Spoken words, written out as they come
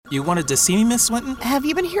You wanted to see me, Miss Swinton? Have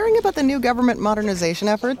you been hearing about the new government modernization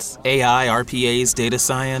efforts? AI, RPAs, data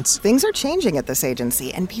science. Things are changing at this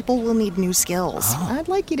agency, and people will need new skills. I'd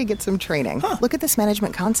like you to get some training. Look at this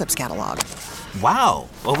management concepts catalog. Wow,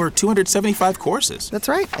 over 275 courses. That's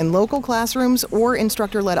right, in local classrooms or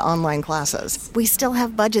instructor-led online classes. We still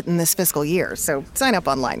have budget in this fiscal year, so sign up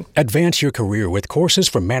online. Advance your career with courses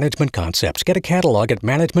from Management Concepts. Get a catalog at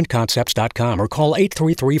managementconcepts.com or call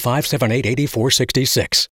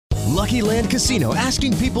 833-578-8466. Lucky Land Casino,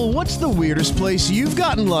 asking people, what's the weirdest place you've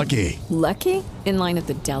gotten lucky? Lucky? In line at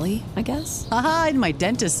the deli, I guess? Aha, in my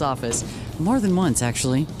dentist's office. More than once,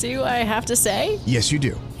 actually. Do I have to say? Yes, you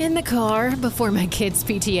do. In the car before my kids'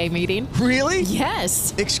 PTA meeting. Really?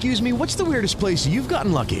 Yes. Excuse me, what's the weirdest place you've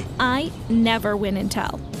gotten lucky? I never win and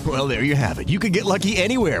tell. Well, there you have it. You can get lucky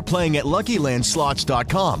anywhere, playing at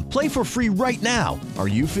LuckyLandSlots.com. Play for free right now. Are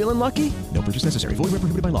you feeling lucky? No purchase necessary. Void where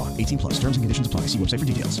prohibited by law. 18+. Terms and conditions apply. See website for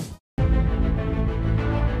details.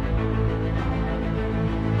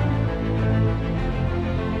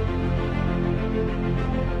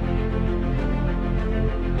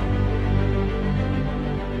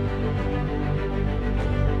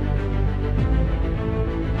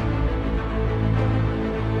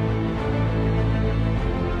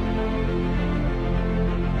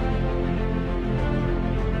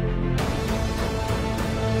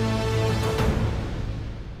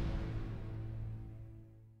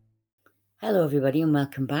 Hello everybody and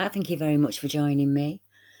welcome back. Thank you very much for joining me.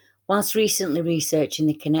 Whilst recently researching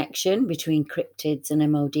the connection between cryptids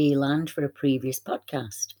and MOD land for a previous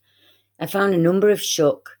podcast, I found a number of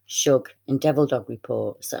Shuck, Shug and Devil Dog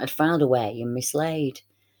reports that I'd filed away and mislaid.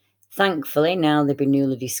 Thankfully, now they've been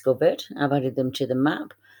newly discovered, I've added them to the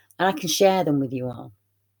map and I can share them with you all.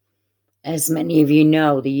 As many of you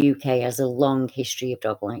know, the UK has a long history of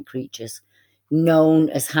dog-like creatures, known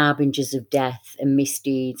as harbingers of death and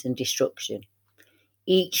misdeeds and destruction.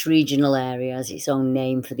 Each regional area has its own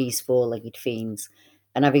name for these four-legged fiends,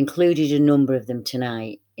 and I've included a number of them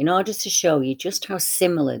tonight in order to show you just how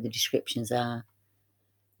similar the descriptions are.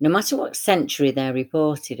 No matter what century they're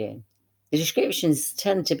reported in, the descriptions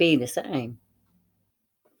tend to be the same.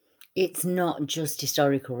 It's not just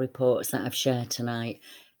historical reports that I've shared tonight,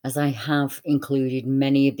 as I have included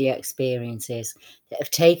many of the experiences that have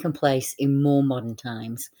taken place in more modern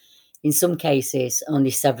times, in some cases only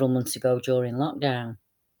several months ago during lockdown.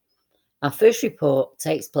 Our first report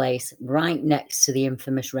takes place right next to the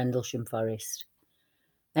infamous Rendlesham Forest.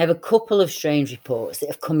 I have a couple of strange reports that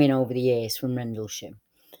have come in over the years from Rendlesham.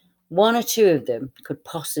 One or two of them could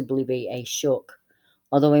possibly be a Shuck,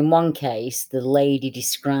 although in one case the lady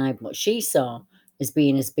described what she saw as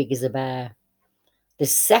being as big as a bear. The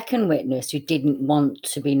second witness, who didn't want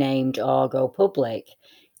to be named or go public,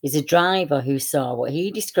 is a driver who saw what he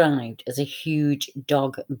described as a huge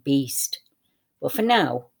dog beast. But for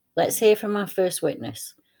now, let's hear from our first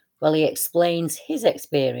witness while he explains his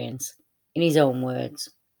experience in his own words.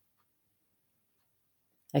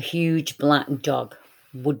 A huge black dog,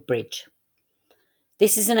 Woodbridge.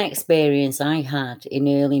 This is an experience I had in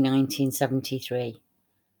early 1973.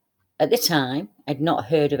 At the time, I'd not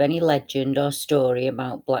heard of any legend or story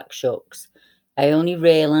about black shucks. I only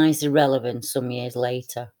realised the relevance some years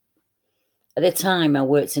later. At the time, I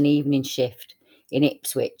worked an evening shift in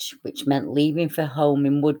Ipswich, which meant leaving for home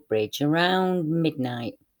in Woodbridge around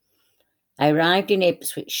midnight. I arrived in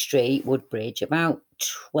Ipswich Street, Woodbridge, about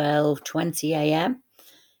 12:20 a.m,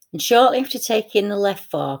 and shortly after taking the left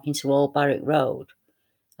fork into Old Barrack Road,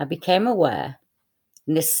 I became aware,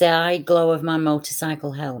 in the side glow of my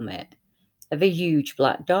motorcycle helmet, of a huge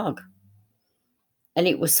black dog. And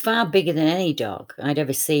it was far bigger than any dog I'd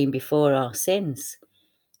ever seen before or since.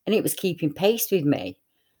 And it was keeping pace with me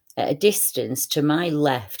at a distance to my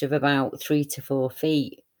left of about 3 to 4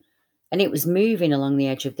 feet. And it was moving along the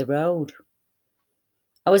edge of the road.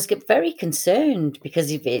 I was very concerned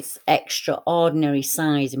because of its extraordinary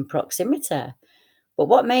size and proximity. But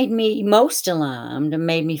what made me most alarmed and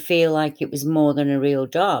made me feel like it was more than a real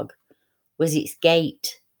dog was its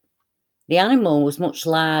gait. The animal was much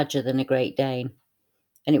larger than a Great Dane,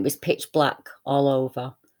 and it was pitch black all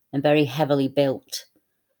over and very heavily built.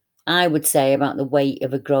 I would say about the weight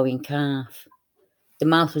of a growing calf. The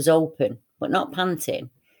mouth was open, but not panting,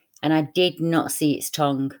 and I did not see its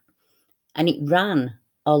tongue. And it ran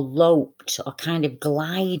or loped or kind of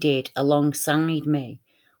glided alongside me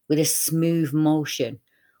with a smooth motion,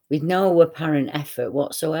 with no apparent effort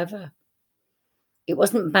whatsoever. It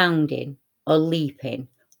wasn't bounding or leaping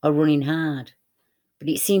or running hard, but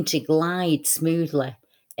it seemed to glide smoothly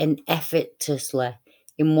and effortlessly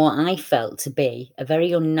in what I felt to be a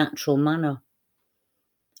very unnatural manner.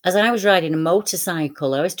 As I was riding a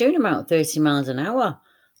motorcycle, I was doing about 30 miles an hour,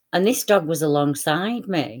 and this dog was alongside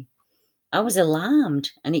me. I was alarmed,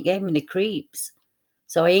 and it gave me the creeps.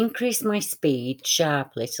 So I increased my speed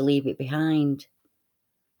sharply to leave it behind.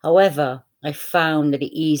 However, I found that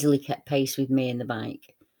it easily kept pace with me and the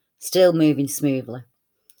bike, still moving smoothly,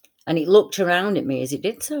 and it looked around at me as it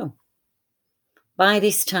did so. By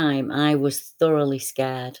this time, I was thoroughly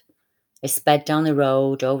scared. I sped down the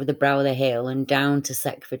road, over the brow of the hill, and down to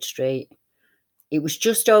Seckford Street. It was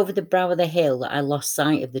just over the brow of the hill that I lost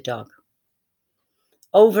sight of the dog.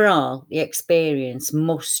 Overall, the experience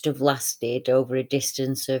must have lasted over a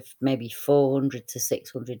distance of maybe 400 to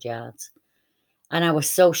 600 yards. And I was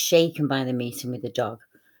so shaken by the meeting with the dog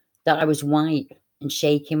that I was white and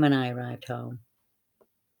shaking when I arrived home.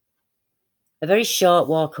 A very short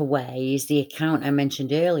walk away is the account I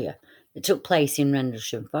mentioned earlier that took place in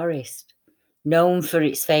Rendlesham Forest. Known for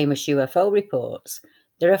its famous UFO reports,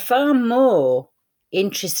 there are far more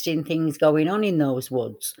interesting things going on in those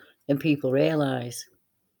woods than people realise.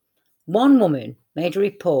 One woman made a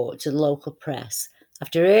report to the local press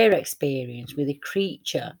after her experience with a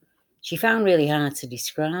creature she found really hard to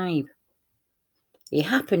describe. It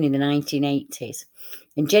happened in the 1980s,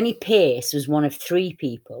 and Jenny Pierce was one of 3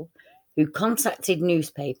 people who contacted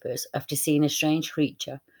newspapers after seeing a strange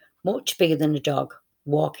creature, much bigger than a dog,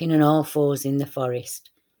 walking on all fours in the forest.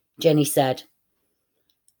 Jenny said,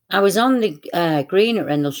 "I was on the green at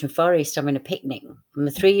Rendlesham Forest having a picnic with my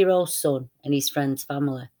 3-year-old son and his friend's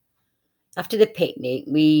family. After the picnic,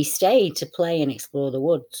 we stayed to play and explore the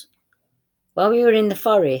woods. While we were in the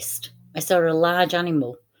forest, I saw a large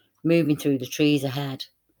animal moving through the trees ahead.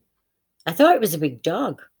 I thought it was a big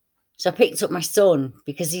dog, so I picked up my son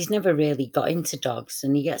because he's never really got into dogs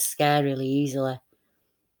and he gets scared really easily.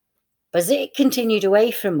 But as it continued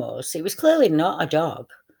away from us, it was clearly not a dog.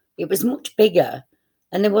 It was much bigger,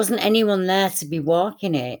 and there wasn't anyone there to be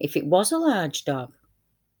walking it if it was a large dog."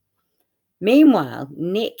 Meanwhile,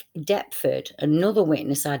 Nick Deptford, another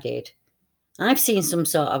witness, added, "I've seen some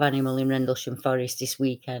sort of animal in Rendlesham Forest this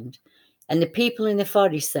weekend, and the people in the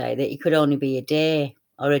forest say that it could only be a deer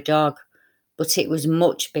or a dog, but it was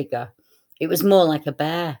much bigger. It was more like a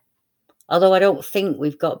bear, although I don't think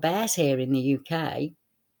we've got bears here in the UK.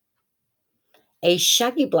 A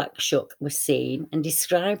shaggy black shuck was seen and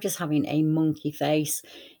described as having a monkey face,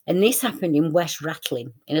 and this happened in West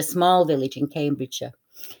Rattling, in a small village in Cambridgeshire.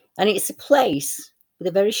 And it's a place with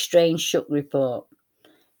a very strange shuck report.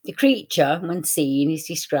 The creature, when seen, is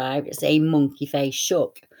described as a monkey-faced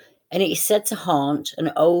shuck, and it is said to haunt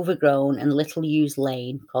an overgrown and little-used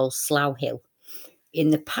lane called Slough Hill in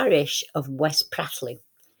the parish of West Prattling.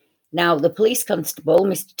 Now, the police constable,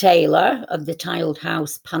 Mr. Taylor, of the tiled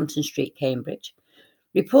house, Panton Street, Cambridge,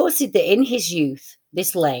 reported that in his youth,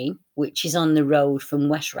 this lane, which is on the road from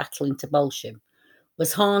West Rattling to Bolsham,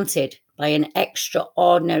 was haunted by an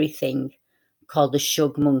extraordinary thing called the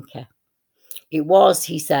Shug monkey. It was,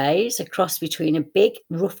 he says, a cross between a big,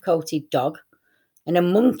 rough-coated dog and a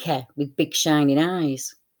monkey with big, shining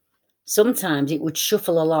eyes. Sometimes it would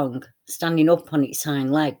shuffle along, standing up on its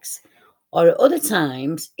hind legs, or at other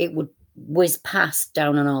times it would whiz past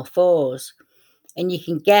down on all fours. And you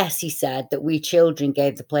can guess, he said, that we children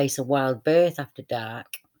gave the place a wild birth after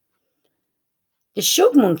dark. The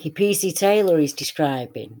shug monkey P.C. Taylor is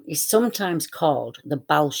describing is sometimes called the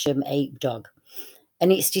Balsham ape dog,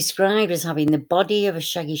 and it's described as having the body of a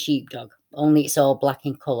shaggy sheepdog, only it's all black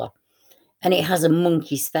in colour, and it has a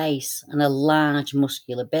monkey's face and a large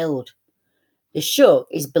muscular build. The shug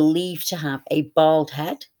is believed to have a bald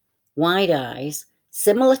head, wide eyes,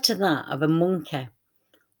 similar to that of a monkey,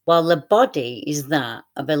 while the body is that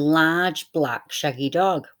of a large black shaggy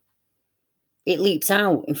dog. It leaps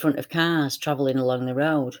out in front of cars travelling along the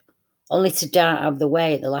road, only to dart out of the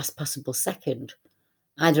way at the last possible second,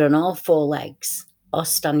 either on all 4 legs or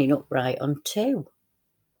standing upright on 2.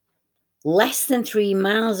 Less than 3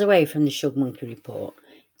 miles away from the Shug Monkey report,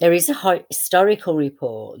 there is a historical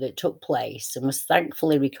report that took place and was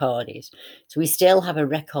thankfully recorded, so we still have a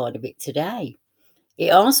record of it today.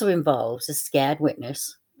 It also involves a scared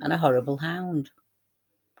witness and a horrible hound.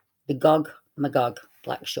 The Magog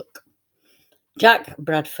Black Shuck. Jack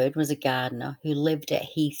Bradford was a gardener who lived at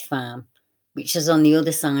Heath Farm, which is on the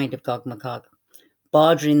other side of Gog Magog,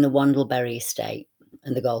 bordering the Wandleberry estate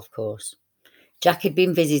and the golf course. Jack had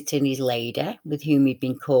been visiting his lady, with whom he'd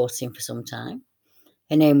been courting for some time.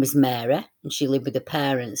 Her name was Mary, and she lived with her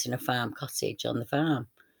parents in a farm cottage on the farm,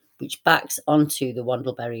 which backs onto the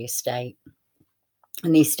Wandleberry estate.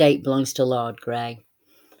 And the estate belongs to Lord Grey.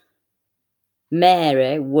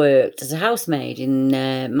 Mary worked as a housemaid in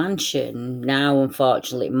a mansion, now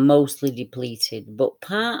unfortunately mostly depleted, but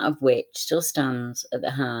part of which still stands at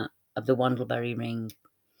the heart of the Wandleberry Ring.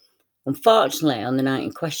 Unfortunately, on the night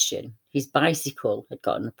in question, his bicycle had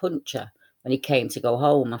gotten a puncture when he came to go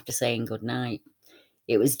home after saying goodnight.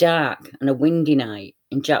 It was dark and a windy night,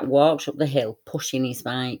 and Jack walked up the hill pushing his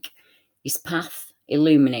bike, his path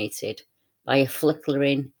illuminated by a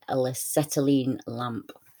flickering acetylene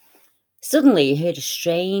lamp. Suddenly he heard a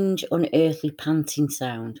strange, unearthly panting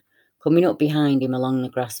sound coming up behind him along the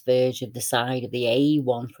grass verge of the side of the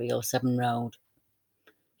A1307 road.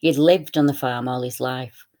 He had lived on the farm all his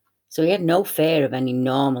life, so he had no fear of any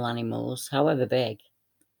normal animals, however big.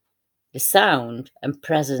 The sound and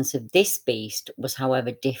presence of this beast was,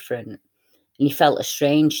 however, different, and he felt a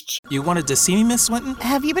strange You wanted to see me, Miss Swinton?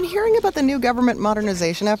 Have you been hearing about the new government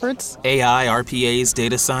modernization efforts? AI, RPAs,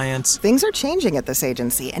 data science. Things are changing at this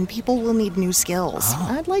agency, and people will need new skills.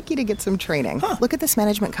 I'd like you to get some training. Look at this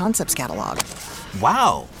management concepts catalog.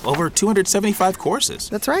 Wow, over 275 courses.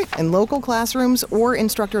 That's right, in local classrooms or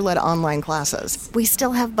instructor-led online classes. We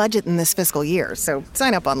still have budget in this fiscal year, so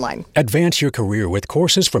sign up online. Advance your career with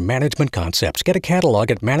courses from Management Concepts. Get a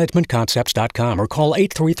catalog at managementconcepts.com or call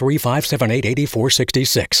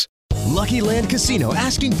 833-578-8466. Lucky Land Casino,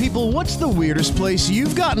 asking people, what's the weirdest place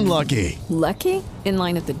you've gotten lucky? Lucky? In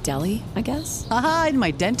line at the deli, I guess? Aha, in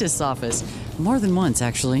my dentist's office. More than once,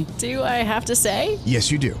 actually. Do I have to say?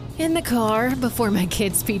 Yes, you do. In the car before my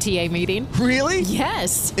kids' PTA meeting. Really?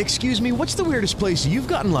 Yes. Excuse me, what's the weirdest place you've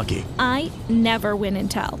gotten lucky? I never win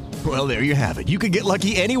and tell. Well, there you have it. You can get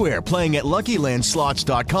lucky anywhere, playing at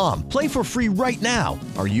LuckyLandSlots.com. Play for free right now.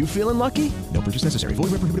 Are you feeling lucky? No purchase necessary.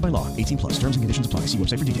 Void where prohibited by law. 18 plus. Terms and conditions apply. See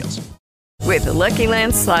website for details. With the Lucky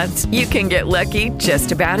Land Slots, you can get lucky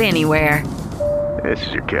just about anywhere. This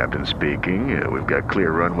is your captain speaking. We've got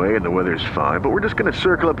clear runway and the weather's fine, but we're just going to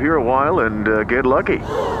circle up here a while and get lucky.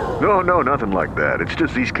 No, nothing like that. It's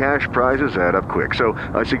just these cash prizes add up quick. So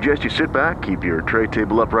I suggest you sit back, keep your tray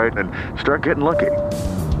table upright, and start getting lucky.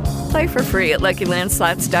 Play for free at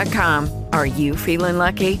LuckyLandSlots.com. Are you feeling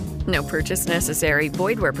lucky? No purchase necessary.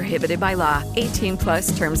 Void where prohibited by law. 18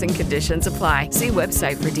 plus terms and conditions apply. See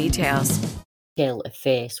website for details. chill of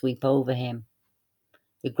fear sweep over him.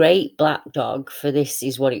 The great black dog, for this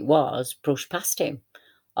is what it was, brushed past him,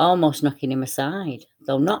 almost knocking him aside,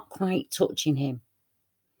 though not quite touching him.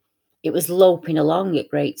 It was loping along at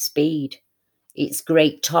great speed, its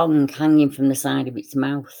great tongue hanging from the side of its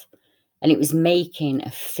mouth, and it was making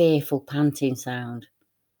a fearful panting sound.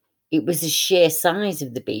 It was the sheer size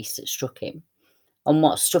of the beast that struck him, and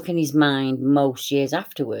what stuck in his mind most years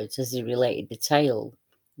afterwards, as he related the tale,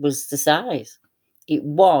 was the size. It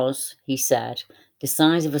was, he said, the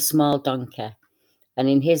size of a small donkey, and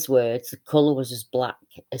in his words, the colour was as black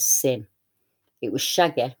as sin. It was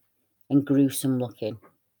shaggy and gruesome looking.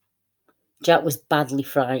 Jack was badly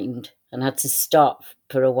frightened and had to stop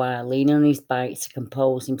for a while, leaning on his bike to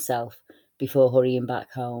compose himself before hurrying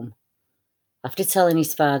back home. After telling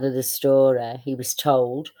his father the story, he was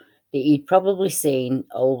told that he'd probably seen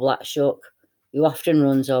old Black Shuck, who often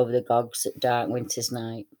runs over the gogs at dark winter's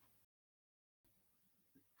night.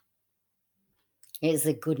 It's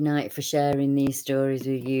a good night for sharing these stories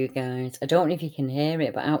with you guys. I don't know if you can hear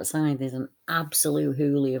it, but outside there's an absolute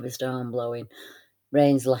hoolie of a storm blowing.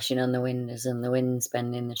 Rain's lashing on the windows and the wind's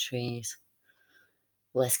bending the trees.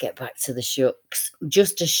 Let's get back to the Shucks.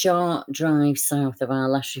 Just a short drive south of our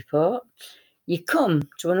last report, you come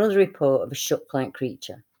to another report of a Shuck-like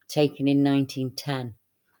creature taken in 1910.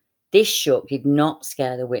 This Shuck did not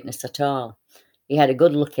scare the witness at all. He had a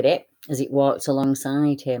good look at it as it walked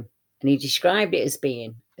alongside him, and he described it as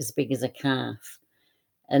being as big as a calf.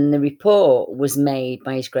 And the report was made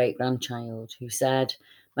by his great-grandchild, who said,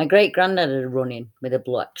 "My great-granddad had a run-in with a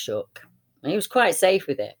black Shuck, and he was quite safe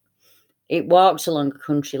with it. It walked along a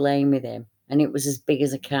country lane with him, and it was as big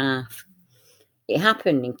as a calf. It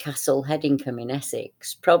happened in Castle Headingham in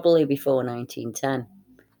Essex, probably before 1910.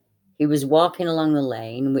 He was walking along the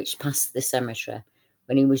lane which passed the cemetery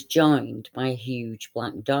when he was joined by a huge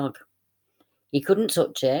black dog. He couldn't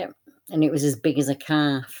touch it, and it was as big as a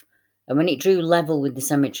calf, and when it drew level with the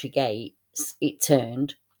cemetery gates, it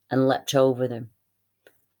turned and leapt over them.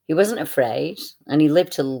 He wasn't afraid, and he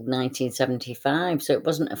lived till 1975, so it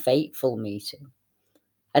wasn't a fateful meeting.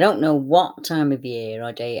 I don't know what time of year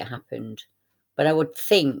or day it happened, but I would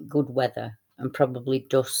think good weather and probably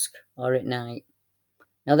dusk or at night.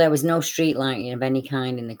 Now, there was no street lighting of any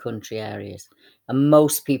kind in the country areas, and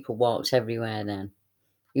most people walked everywhere then.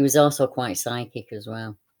 He was also quite psychic as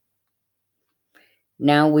well."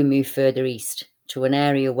 Now we move further east to an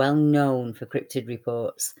area well known for cryptid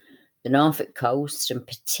reports, The Norfolk coast, and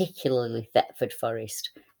particularly Thetford Forest,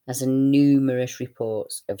 has numerous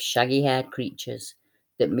reports of shaggy-haired creatures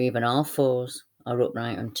that move on all fours or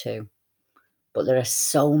upright on two. But there are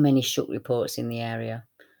so many Shuck reports in the area.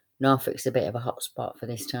 Norfolk's a bit of a hotspot for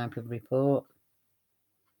this type of report.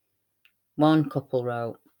 One couple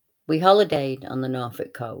wrote, "We holidayed on the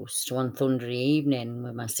Norfolk coast one thundery evening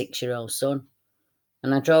with my 6-year-old son,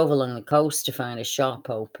 and I drove along the coast to find a shop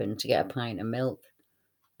open to get a pint of milk.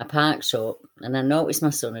 I parked up and I noticed my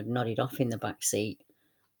son had nodded off in the back seat,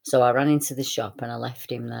 so I ran into the shop and I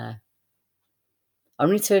left him there. On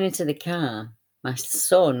returning to the car, my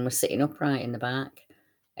son was sitting upright in the back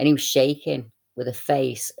and he was shaking with a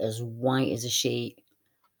face as white as a sheet.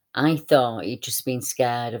 I thought he'd just been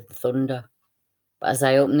scared of the thunder, but as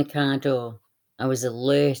I opened the car door, I was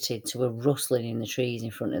alerted to a rustling in the trees in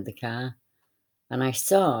front of the car, and I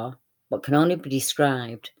saw what can only be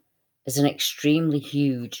described as an extremely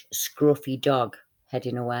huge, scruffy dog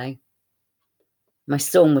heading away. My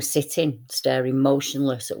son was sitting, staring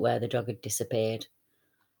motionless at where the dog had disappeared.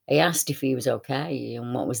 I asked if he was okay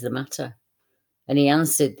and what was the matter, and he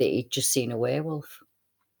answered that he'd just seen a werewolf.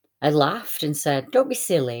 I laughed and said, "Don't be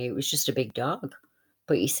silly, it was just a big dog."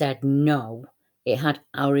 But he said no, it had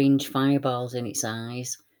orange fireballs in its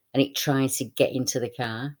eyes and it tried to get into the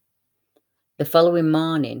car. The following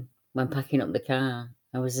morning, when packing up the car,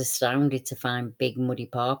 I was astounded to find big muddy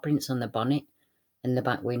paw prints on the bonnet and the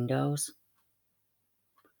back windows.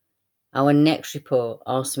 Our next report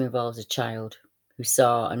also involves a child who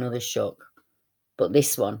saw another Shuck, but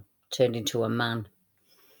this one turned into a man.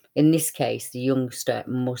 In this case, the youngster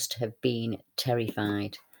must have been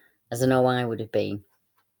terrified, as I know I would have been,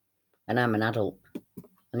 and I'm an adult,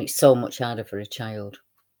 and it's so much harder for a child.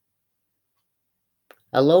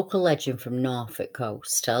 A local legend from Norfolk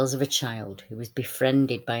coast tells of a child who was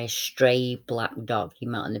befriended by a stray black dog he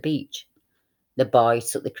met on the beach. The boy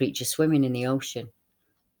took the creature swimming in the ocean.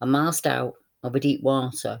 A mile out over deep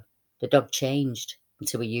water, the dog changed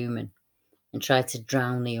into a human and tried to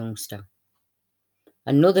drown the youngster.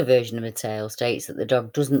 Another version of the tale states that the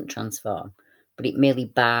dog doesn't transform, but it merely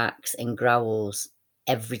barks and growls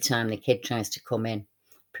every time the kid tries to come in,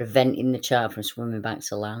 preventing the child from swimming back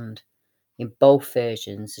to land. In both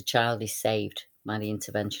versions, the child is saved by the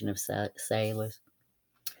intervention of sailors.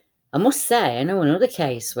 I must say, I know another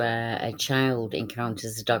case where a child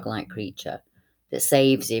encounters a dog-like creature that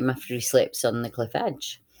saves him after he slips on the cliff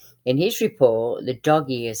edge. In his report, the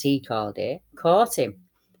doggy, as he called it, caught him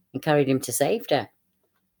and carried him to safety.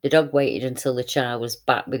 The dog waited until the child was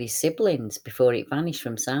back with his siblings before it vanished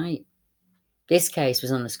from sight. This case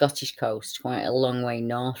was on the Scottish coast, quite a long way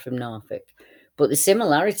north from Norfolk, but the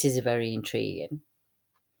similarities are very intriguing.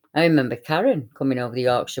 I remember Karen coming over the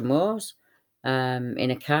Yorkshire moors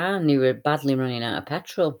in a car, and they were badly running out of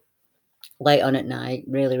petrol late on at night,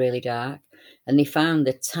 really, really dark, and they found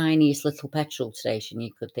the tiniest little petrol station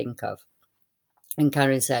you could think of. And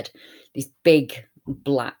Karen said this big,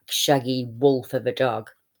 black, shaggy wolf of a dog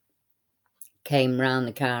came round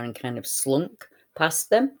the car and kind of slunk past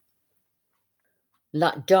them.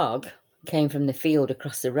 That dog came from the field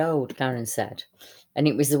across the road, Karen said, and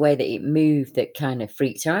it was the way that it moved that kind of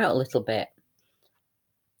freaked her out a little bit.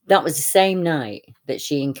 That was the same night that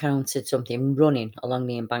she encountered something running along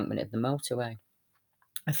the embankment of the motorway.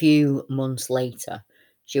 A few months later,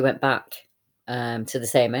 she went back to the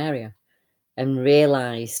same area and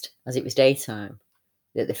realised, as it was daytime,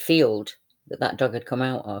 that the field that dog had come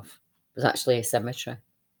out of was actually a cemetery.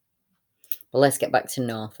 But let's get back to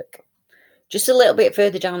Norfolk. Just a little bit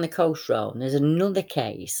further down the coast road, there's another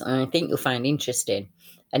case I think you'll find interesting,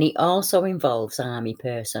 and it also involves army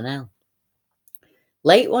personnel.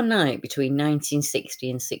 Late one night between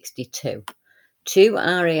 1960 and 62, 2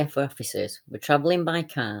 RAF officers were travelling by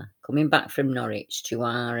car, coming back from Norwich to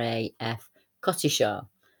RAF Cotteshaw,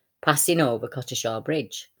 passing over Cotteshaw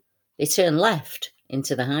Bridge. They turned left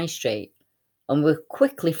into the high street and were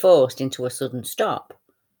quickly forced into a sudden stop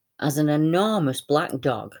as an enormous black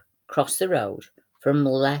dog crossed the road from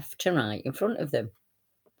left to right in front of them.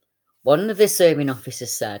 One of the serving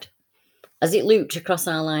officers said, "As it looped across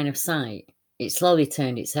our line of sight, it slowly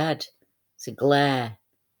turned its head to glare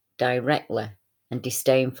directly and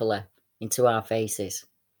disdainfully into our faces.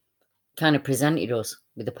 It kind of presented us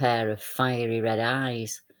with a pair of fiery red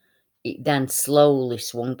eyes. It then slowly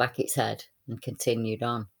swung back its head and continued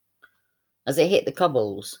on. As it hit the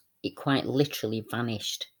cobbles, it quite literally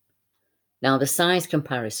vanished. Now, the size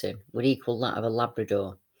comparison would equal that of a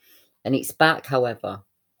Labrador, and its back, however,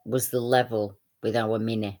 was the level with our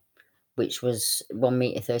Mini, which was 1.35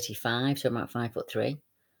 metre, so about 5'3".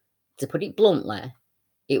 To put it bluntly,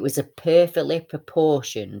 It was a perfectly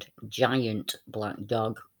proportioned giant black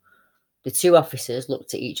dog. The two officers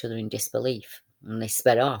looked at each other in disbelief, and they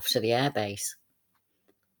sped off to the airbase.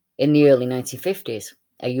 In the early 1950s,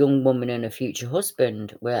 a young woman and her future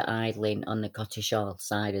husband were idling on the Cotteshall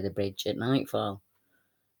side of the bridge at nightfall.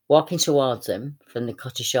 Walking towards them from the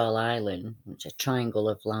Cotteshall Island, which is a triangle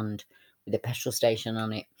of land with a petrol station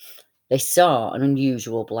on it, they saw an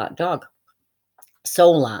unusual black dog,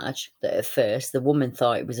 so large that at first the woman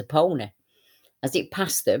thought it was a pony. As it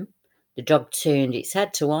passed them, the dog turned its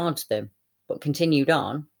head towards them, but continued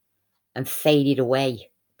on and faded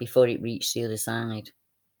away before it reached the other side.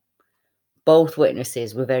 Both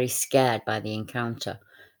witnesses were very scared by the encounter,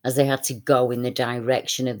 as they had to go in the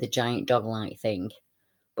direction of the giant dog-like thing,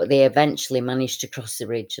 but they eventually managed to cross the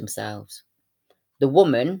bridge themselves. The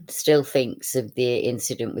woman still thinks of the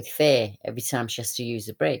incident with fear every time she has to use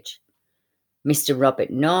the bridge. Mr.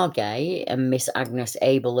 Robert Norgay and Miss Agnes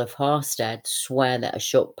Abel of Horsted swear that a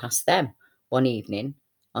Shuck passed them one evening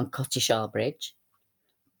on Cotteshall Bridge.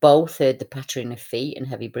 Both heard the pattering of feet and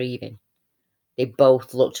heavy breathing. They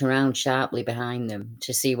both looked around sharply behind them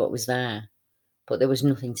to see what was there, but there was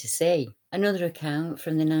nothing to see. Another account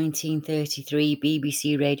from the 1933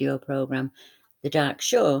 BBC radio programme The Dark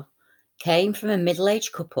Show came from a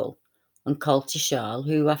middle-aged couple on Cotteshall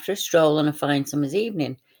who, after a stroll on a fine summer's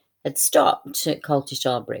evening, had stopped at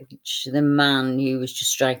Cotteshall Bridge. The man, who was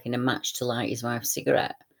just striking a match to light his wife's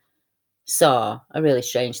cigarette, saw a really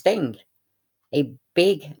strange thing. A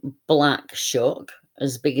big black Shuck,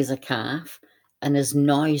 as big as a calf and as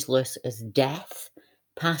noiseless as death,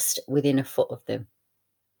 passed within a foot of them.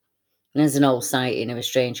 And there's an old sighting of a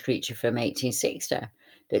strange creature from 1860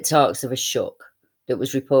 that talks of a Shuck that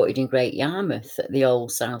was reported in Great Yarmouth at the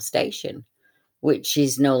old South Station, which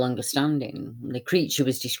is no longer standing. The creature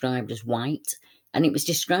was described as white, and it was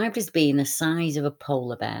described as being the size of a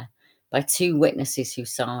polar bear by two witnesses who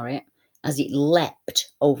saw it as it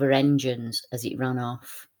leapt over engines as it ran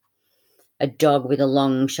off. A dog with a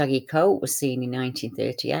long, shaggy coat was seen in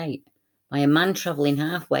 1938 by a man travelling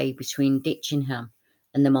halfway between Ditchingham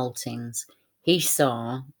and the Maltings. He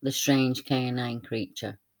saw the strange canine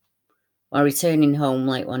creature. While returning home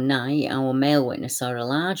late one night, our male witness saw a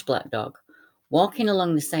large black dog walking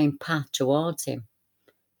along the same path towards him.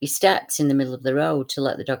 He stepped in the middle of the road to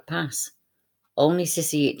let the dog pass, only to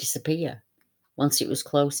see it disappear once it was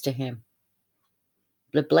close to him.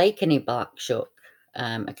 The Blakeney Black Shuck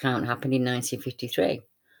account happened in 1953.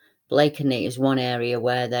 Blakeney is one area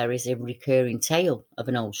where there is a recurring tale of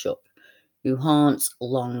an old Shuck who haunts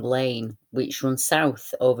Long Lane, which runs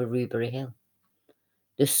south over Rubery Hill.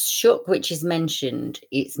 The Shuck, which is mentioned,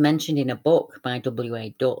 it's mentioned in a book by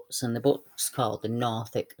W.A. Dutz, and the book's called The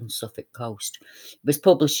Norfolk and Suffolk Coast. It was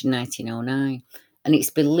published in 1909, and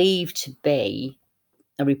it's believed to be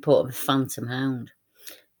a report of a phantom hound.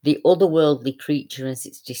 The otherworldly creature, as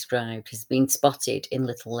it's described, has been spotted in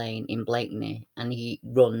Little Lane in Blakeney, and he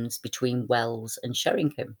runs between Wells and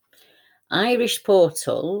Sheringham. Irish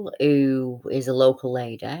Portal, who is a local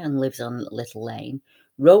lady and lives on Little Lane,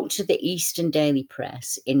 wrote to the Eastern Daily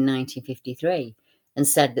Press in 1953 and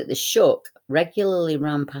said that the Shuck regularly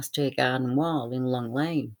ran past her garden wall in Long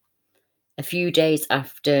Lane. A few days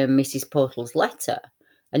after Mrs. Portal's letter,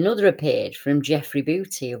 another appeared from Geoffrey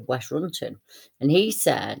Booty of West Runton, and he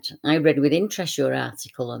said, "I read with interest your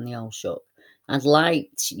article on the old Shuck. I'd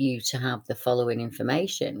like you to have the following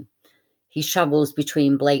information. He travels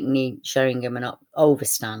between Blakeney, Sheringham and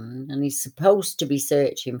Overstand, and he's supposed to be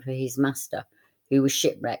searching for his master, who was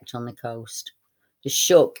shipwrecked on the coast. The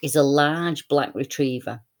Shuck is a large black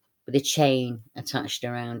retriever with a chain attached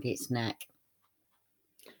around its neck."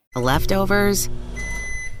 Leftovers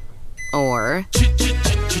or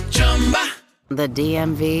the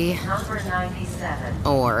DMV number 97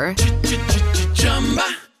 or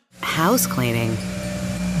house cleaning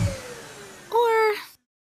or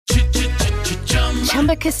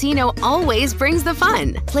Chumba Casino always brings the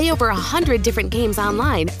fun. Play over 100 different games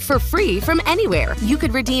online for free from anywhere. You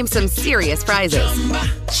could redeem some serious prizes.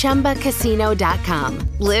 ChumbaCasino.com.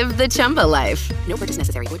 Live the Chumba life. No purchase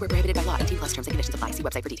necessary. Void where prohibited by law. 18+ terms and conditions apply. See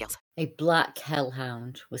website for details. A black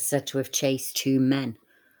hellhound was said to have chased two men.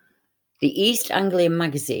 The East Anglian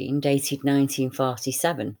magazine, dated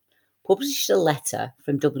 1947, published a letter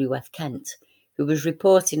from W.F. Kent, who was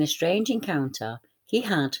reporting a strange encounter he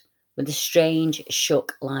had with a strange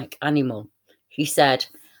Shuck-like animal. He said,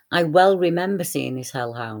 "I well remember seeing this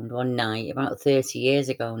hellhound one night about 30 years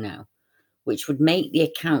ago now, which would make the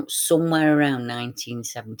account somewhere around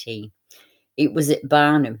 1917. It was at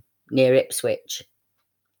Barnham, near Ipswich,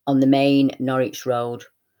 on the main Norwich Road.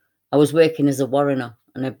 I was working as a warrener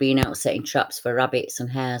and had been out setting traps for rabbits and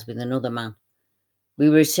hares with another man. We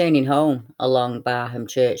were returning home along Barham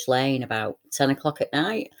Church Lane about 10 o'clock at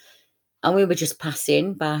night, and we were just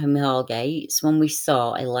passing Barham Hall gates when we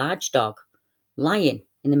saw a large dog lying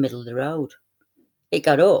in the middle of the road. It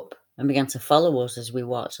got up and began to follow us as we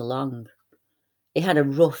walked along. It had a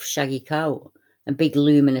rough, shaggy coat and big,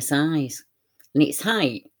 luminous eyes, and its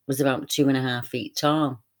height was about 2.5 feet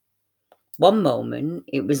tall. One moment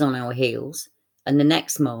it was on our heels, and the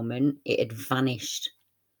next moment it had vanished.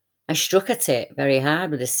 I struck at it very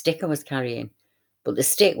hard with a stick I was carrying, but the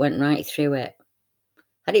stick went right through it.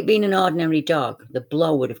 Had it been an ordinary dog, the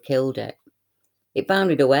blow would have killed it. It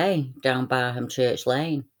bounded away down Barham Church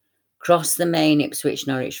Lane, crossed the main Ipswich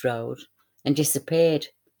Norwich Road, and disappeared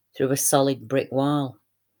through a solid brick wall.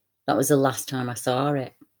 That was the last time I saw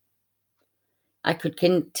it. I could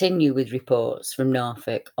continue with reports from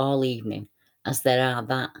Norfolk all evening, as there are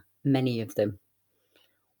that many of them.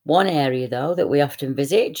 One area, though, that we often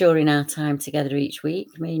visit during our time together each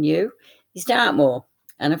week, me and you, is Dartmoor.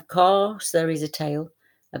 And of course, there is a tale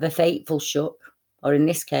of a fateful Shuck, or in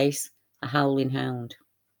this case, a howling hound.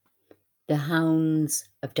 The hounds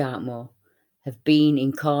of Dartmoor have been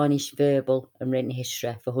in Cornish verbal and written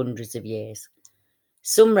history for hundreds of years.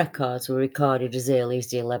 Some records were recorded as early as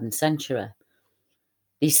the 11th century.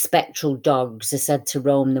 These spectral dogs are said to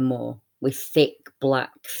roam the moor with thick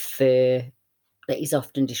black fur that is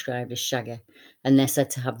often described as shaggy, and they're said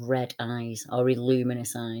to have red eyes or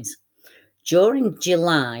luminous eyes. During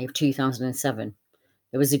July of 2007,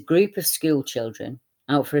 there was a group of school children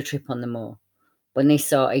out for a trip on the moor when they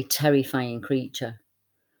saw a terrifying creature.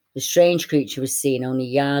 The strange creature was seen only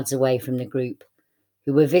yards away from the group,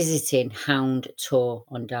 who were visiting Hound Tour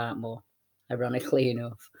on Dartmoor, ironically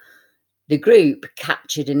enough. The group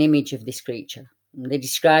captured an image of this creature. They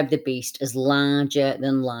described the beast as larger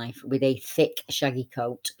than life, with a thick, shaggy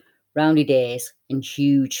coat, rounded ears, and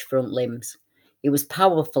huge front limbs. It was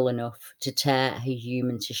powerful enough to tear a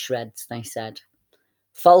human to shreds, they said.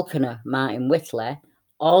 Falconer Martin Whitley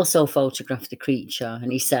also photographed the creature,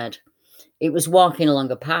 and he said, "It was walking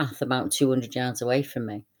along a path about 200 yards away from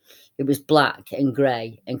me. It was black and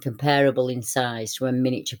grey and comparable in size to a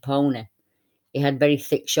miniature pony. It had very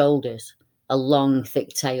thick shoulders, a long, thick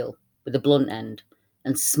tail with a blunt end,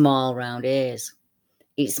 and small, round ears.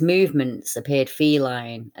 Its movements appeared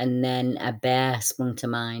feline, and then a bear sprung to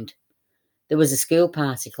mind. There was a school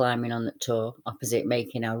party climbing on the tour opposite,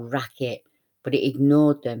 making a racket, but it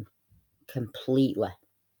ignored them completely."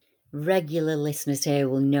 Regular listeners here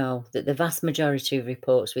will know that the vast majority of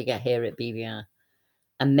reports we get here at BBR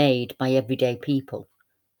are made by everyday people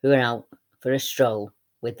who are out for a stroll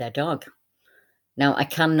with their dog. Now, I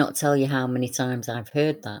cannot tell you how many times I've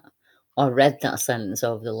heard that or read that sentence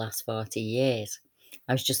over the last 40 years.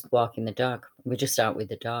 I was just walking the dog. We're just out with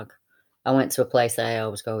the dog. I went to a place that I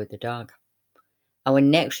always go with the dog. Our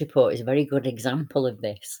next report is a very good example of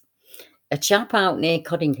this. A chap out near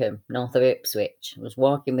Coddingham, north of Ipswich, was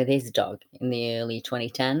walking with his dog in the early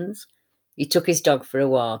 2010s. He took his dog for a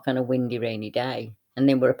walk on a windy, rainy day, and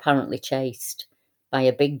they were apparently chased by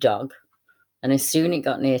a big dog, and as soon as it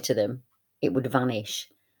got near to them, it would vanish,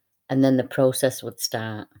 and then the process would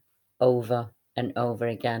start over and over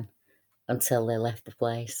again until they left the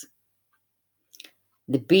place.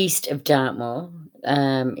 The beast of Dartmoor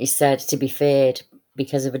is said to be feared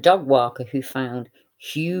because of a dog walker who found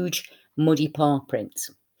huge muddy paw prints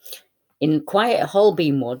in quiet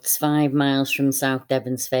Holbein Woods, 5 miles from South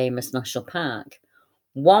Devon's famous national park.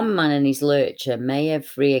 One man and his lurcher may have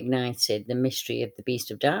reignited the mystery of the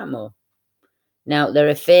beast of Dartmoor. Now, there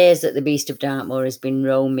are fears that the beast of Dartmoor has been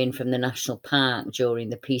roaming from the national park during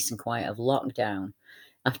the peace and quiet of lockdown,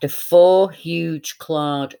 after 4 huge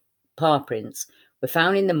clawed paw prints were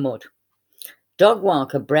found in the mud. Dog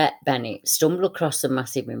walker Brett Bennett stumbled across the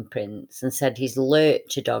massive imprints and said his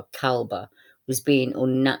lurcher dog Calber was being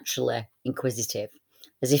unnaturally inquisitive,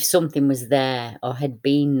 as if something was there or had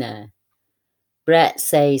been there. Brett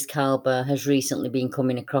says Calber has recently been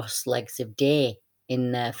coming across legs of deer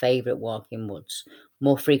in their favourite walking woods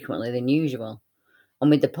more frequently than usual, and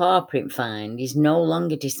with the paw print find, he's no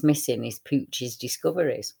longer dismissing his pooch's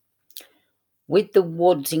discoveries. With the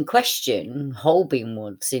woods in question, Holbein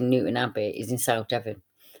Woods in Newton Abbey is in South Devon,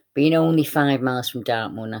 being only 5 miles from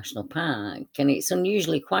Dartmoor National Park, and it's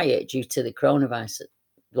unusually quiet due to the coronavirus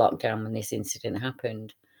lockdown when this incident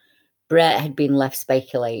happened. Brett had been left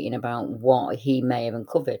speculating about what he may have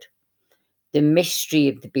uncovered. The mystery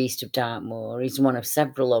of the beast of Dartmoor is one of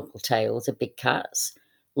several local tales of big cats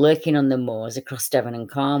lurking on the moors across Devon and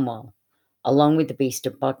Cornwall, along with the beast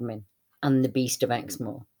of Bodmin and the beast of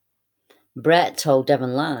Exmoor. Brett told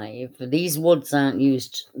Devon Live these woods aren't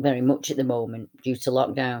used very much at the moment due to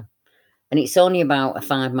lockdown, and it's only about a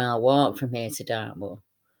 5-mile walk from here to Dartmoor.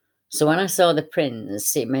 So when I saw the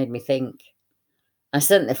prints, it made me think. I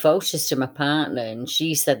sent the photos to my partner, and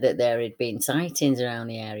she said that there had been sightings around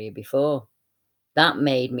the area before. That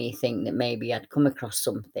made me think that maybe I'd come across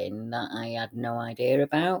something that I had no idea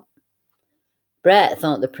about. Brett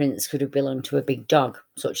thought the prints could have belonged to a big dog,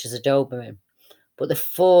 such as a Doberman, but the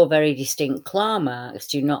 4 very distinct claw marks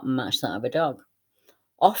do not match that of a dog.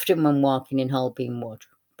 Often when walking in Holbein Wood,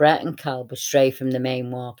 Brett and Cal would stray from the main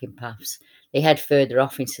walking paths. They head further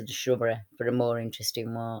off into the shrubbery for a more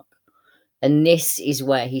interesting walk. And this is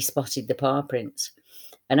where he spotted the paw prints.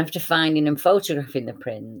 And after finding and photographing the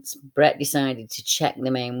prints, Brett decided to check the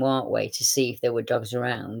main walkway to see if there were dogs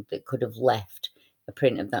around that could have left a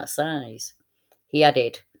print of that size. He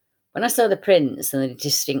added, "When I saw the prints and the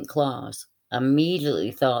distinct claws, I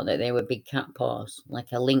immediately thought that they were big cat paws,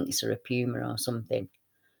 like a lynx or a puma or something.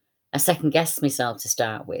 I second-guessed myself to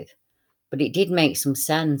start with, but it did make some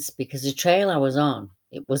sense because the trail I was on,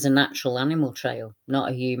 it was a natural animal trail, not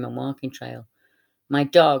a human walking trail. My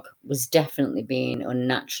dog was definitely being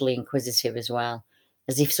unnaturally inquisitive as well,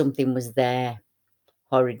 as if something was there,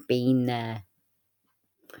 or had been there."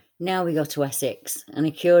 Now we go to Essex, and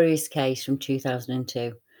a curious case from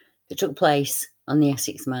 2002 that took place on the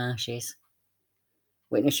Essex marshes.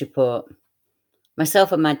 Witness report.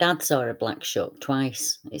 Myself and my dad saw a black shuck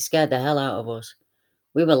twice. It scared the hell out of us.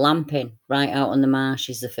 We were lamping right out on the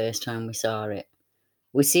marshes the first time we saw it.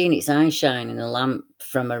 We seen its eyes shine in a lamp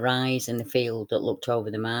from a rise in the field that looked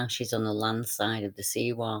over the marshes on the land side of the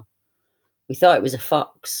seawall. We thought it was a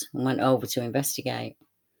fox and went over to investigate.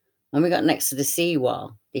 When we got next to the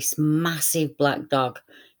seawall, this massive black dog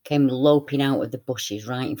came loping out of the bushes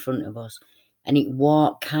right in front of us, and it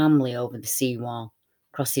walked calmly over the seawall,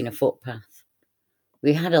 crossing a footpath.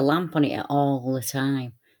 We had a lamp on it all the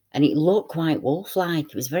time, and it looked quite wolf-like.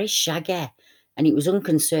 It was very shaggy, and it was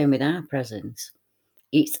unconcerned with our presence.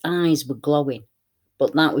 Its eyes were glowing,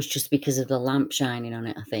 but that was just because of the lamp shining on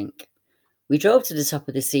it, I think. We drove to the top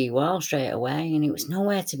of the seawall straight away, and it was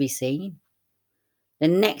nowhere to be seen. The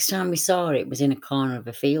next time we saw it was in a corner of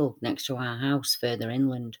a field next to our house further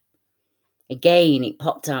inland. Again, it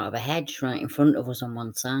popped out of a hedge right in front of us on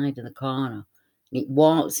one side of the corner, and it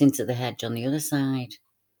walked into the hedge on the other side.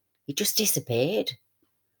 It just disappeared.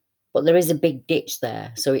 But there is a big ditch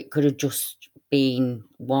there, so it could have just been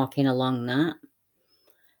walking along that.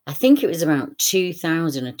 I think it was about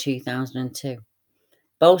 2000 or 2002.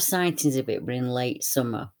 Both sightings of it were in late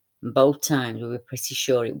summer, and both times we were pretty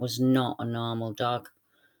sure it was not a normal dog.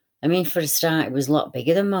 I mean, for a start, it was a lot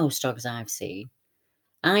bigger than most dogs I've seen.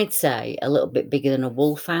 I'd say a little bit bigger than a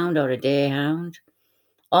wolfhound or a deerhound.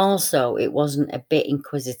 Also, it wasn't a bit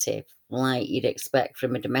inquisitive, like you'd expect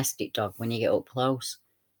from a domestic dog when you get up close.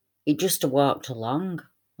 It just walked along,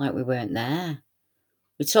 like we weren't there.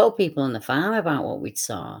 We told people on the farm about what we'd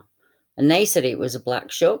saw, and they said it was a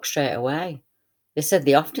black shuck straight away. They said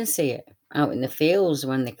they often see it out in the fields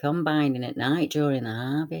when they're combining at night during the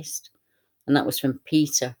harvest. And that was from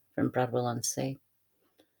Peter from Bradwell-on-Sea.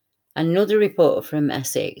 Another report from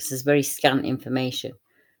Essex has very scant information,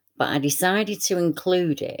 but I decided to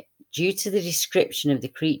include it due to the description of the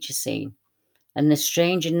creature seen and the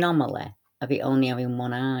strange anomaly of it only having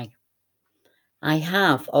one eye. I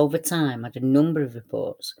have, over time, had a number of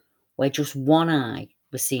reports where just one eye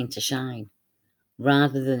was seen to shine,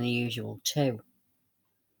 rather than the usual 2.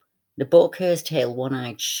 The Buckhurst Hill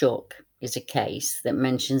one-eyed shuck is a case that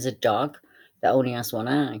mentions a dog that only has one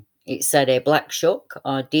eye. It said a black shuck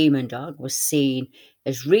or demon dog was seen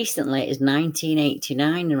as recently as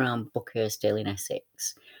 1989 around Buckhurst Hill in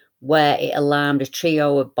Essex, where it alarmed a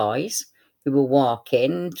trio of boys who were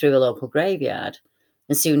walking through a local graveyard,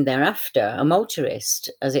 and soon thereafter a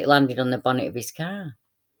motorist as it landed on the bonnet of his car.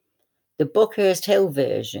 The Buckhurst Hill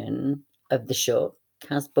version of the shuck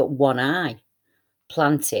has but one eye,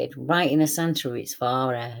 planted right in the centre of its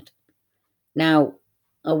forehead. Now,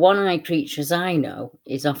 a one-eyed creature, as I know,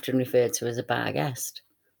 is often referred to as a barghest.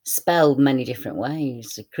 Spelled many different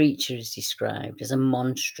ways, the creature is described as a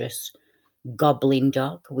monstrous goblin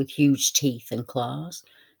dog with huge teeth and claws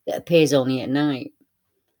that appears only at night.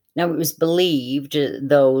 Now, it was believed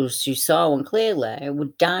those who saw one clearly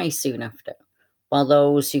would die soon after, while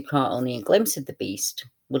those who caught only a glimpse of the beast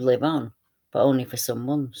would live on, but only for some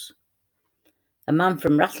months. A man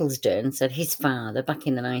from Rattlesden said his father, back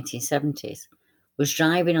in the 1970s, was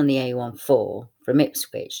driving on the A14 from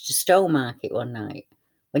Ipswich to Stowmarket one night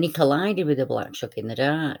when he collided with a black shuck in the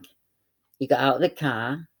dark. He got out of the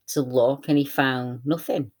car to look and he found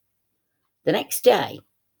nothing. The next day,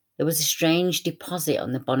 There was a strange deposit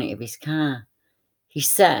on the bonnet of his car. He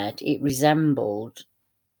said it resembled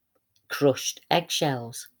crushed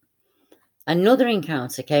eggshells. Another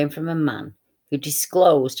encounter came from a man who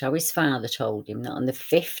disclosed how his father told him that on the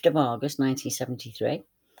 5th of August 1973,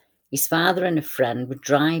 his father and a friend were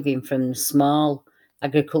driving from the small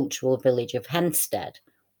agricultural village of Hempstead,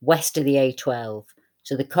 west of the A12,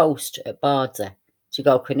 to the coast at Bardsey to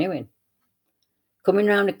go canoeing. Coming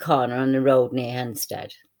round a corner on the road near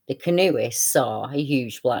Hempstead, the canoeist saw a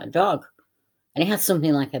huge black dog, and it had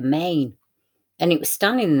something like a mane, and it was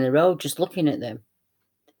standing in the road just looking at them.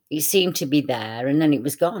 It seemed to be there, and then it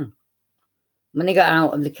was gone. When they got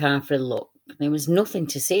out of the car for a look, there was nothing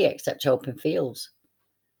to see except open fields.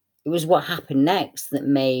 It was what happened next that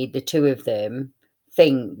made the two of them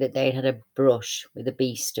think that they'd had a brush with a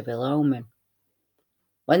beast of ill omen.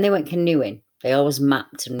 When they went canoeing, they always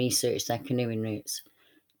mapped and researched their canoeing routes.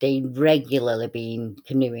 They'd regularly been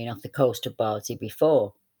canoeing off the coast of Bardsey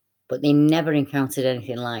before, but they never encountered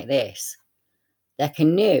anything like this. Their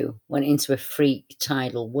canoe went into a freak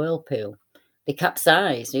tidal whirlpool. They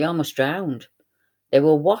capsized, they almost drowned. They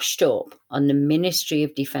were washed up on the Ministry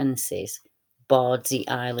of Defence's Bardsey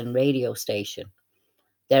Island radio station.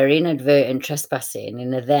 Their inadvertent trespassing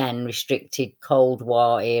in a then restricted Cold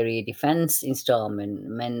War area defence installment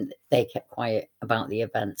meant they kept quiet about the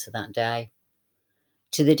events of that day.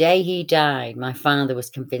 To the day he died, my father was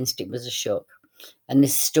convinced it was a Shuck, and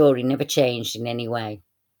this story never changed in any way.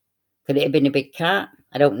 Could it have been a big cat?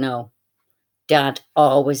 I don't know. Dad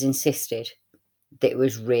always insisted that it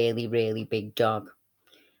was really, really big dog.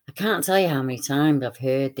 I can't tell you how many times I've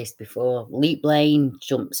heard this before. Leap Lane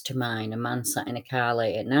jumps to mind. A man sat in a car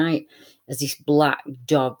late at night as this black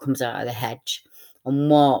dog comes out of the hedge and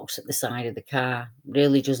walks at the side of the car.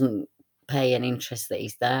 Really doesn't pay any interest that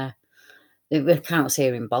he's there. There are accounts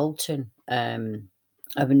here in Bolton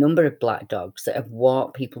of a number of black dogs that have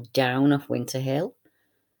walked people down off Winter Hill.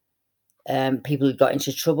 People who got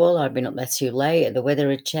into trouble, I'd been up there too late, the weather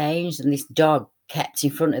had changed, and this dog kept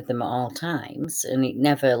in front of them at all times, and it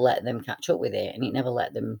never let them catch up with it, and it never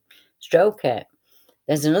let them stroke it.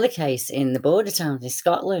 There's another case in the border towns in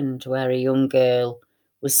Scotland where a young girl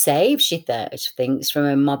was saved, she thinks, from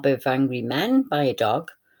a mob of angry men by a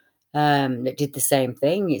dog that did the same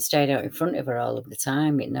thing. It stayed out in front of her all of the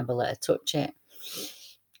time. It never let her touch it.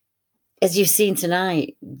 As you've seen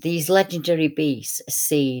tonight, these legendary beasts are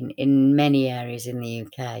seen in many areas in the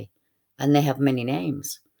UK, and they have many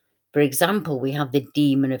names. For example, we have the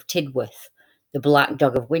Demon of Tidworth, the Black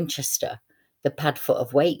Dog of Winchester, the Padfoot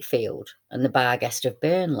of Wakefield, and the Barghest of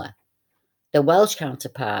Burnley. Their Welsh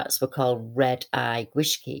counterparts were called Red Eye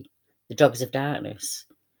Gwishki, the Dogs of Darkness,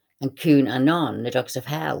 and Cwn Anon, the Dogs of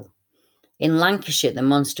Hell. In Lancashire, the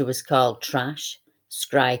monster was called Trash,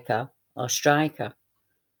 Skriker, or Striker.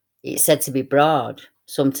 It's said to be broad,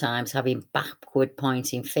 sometimes having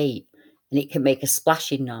backward-pointing feet, and it can make a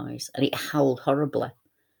splashing noise, and it howled horribly.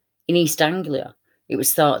 In East Anglia, it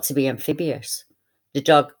was thought to be amphibious. The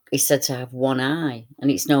dog is said to have one eye,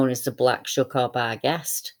 and it's known as the Black Shuck or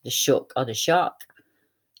Barghest, the Shuck or the Shock.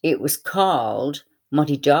 It was called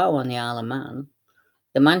Moddy Daw on the Isle of Man.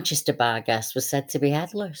 The Manchester Barghest was said to be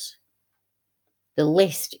headless. The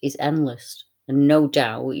list is endless, and no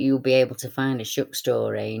doubt you'll be able to find a Shuck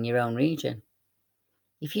story in your own region.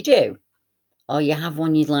 If you do, or you have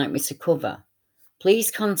one you'd like me to cover, please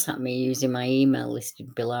contact me using my email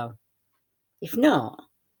listed below. If not,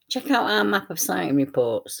 check out our map of sighting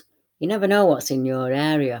reports. You never know what's in your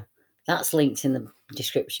area. That's linked in the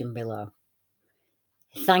description below.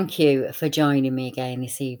 Thank you for joining me again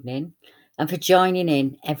this evening and for joining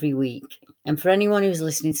in every week. And for anyone who's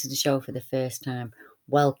listening to the show for the first time,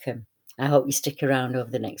 welcome. I hope you stick around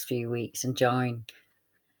over the next few weeks and join.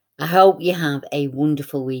 I hope you have a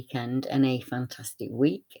wonderful weekend and a fantastic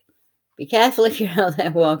week. Be careful if you're out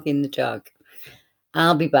there walking the dog.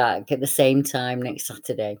 I'll be back at the same time next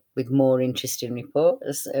Saturday with more interesting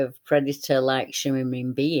reports of predator-like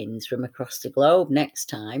shimmering beings from across the globe next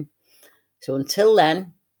time. So until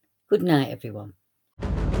then, good night, everyone.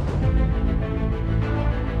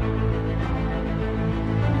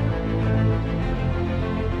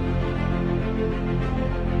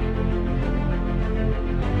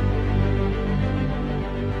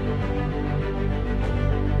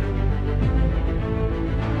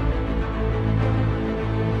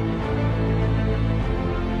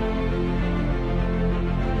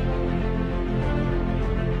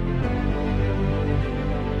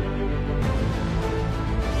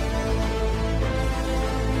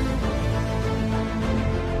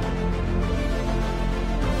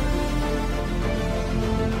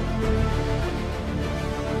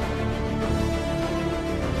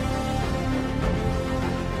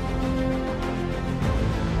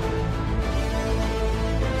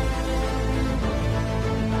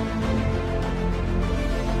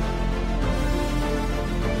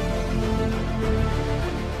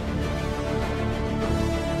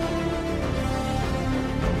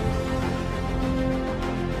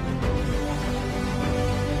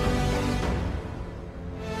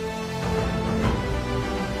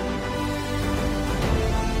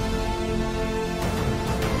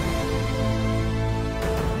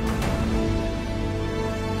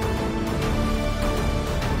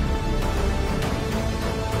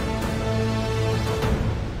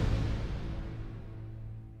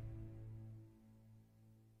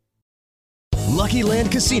 Lucky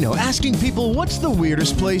Land Casino, asking people, what's the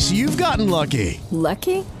weirdest place you've gotten lucky?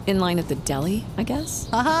 Lucky? In line at the deli, I guess?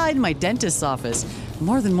 Aha, in my dentist's office.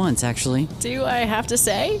 More than once, actually. Do I have to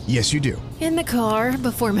say? Yes, you do. In the car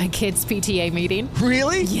before my kids' PTA meeting.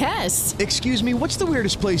 Really? Yes. Excuse me, what's the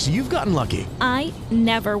weirdest place you've gotten lucky? I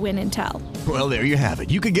never win and tell. Well, there you have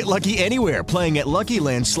it. You can get lucky anywhere, playing at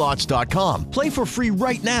LuckyLandSlots.com. Play for free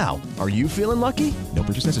right now. Are you feeling lucky? No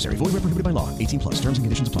purchase necessary. Void where prohibited by law. 18 plus. Terms and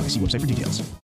conditions apply. See website for details.